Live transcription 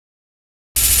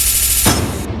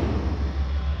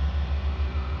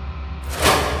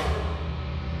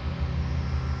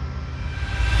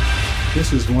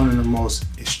This is one of the most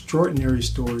extraordinary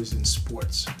stories in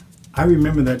sports. I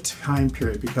remember that time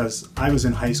period because I was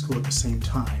in high school at the same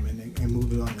time and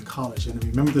moved on to college. And I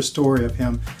remember the story of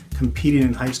him competing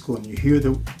in high school, and you hear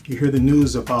the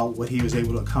news about what he was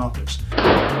able to accomplish.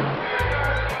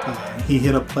 He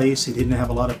hit a place, he didn't have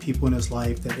a lot of people in his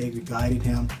life that guided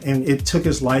him, and it took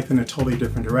his life in a totally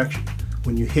different direction.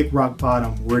 When you hit rock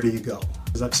bottom, where do you go?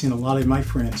 Because I've seen a lot of my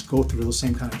friends go through those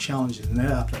same kind of challenges in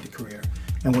their athletic career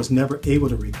and was never able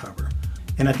to recover.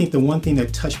 And I think the one thing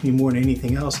that touched me more than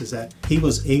anything else is that he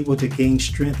was able to gain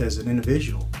strength as an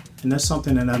individual. And that's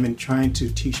something that I've been trying to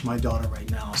teach my daughter right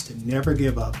now, is to never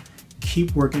give up,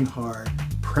 keep working hard,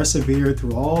 persevere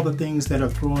through all the things that are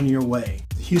thrown your way.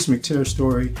 The Houston McTear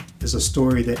story is a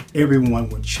story that everyone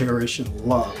would cherish and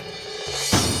love.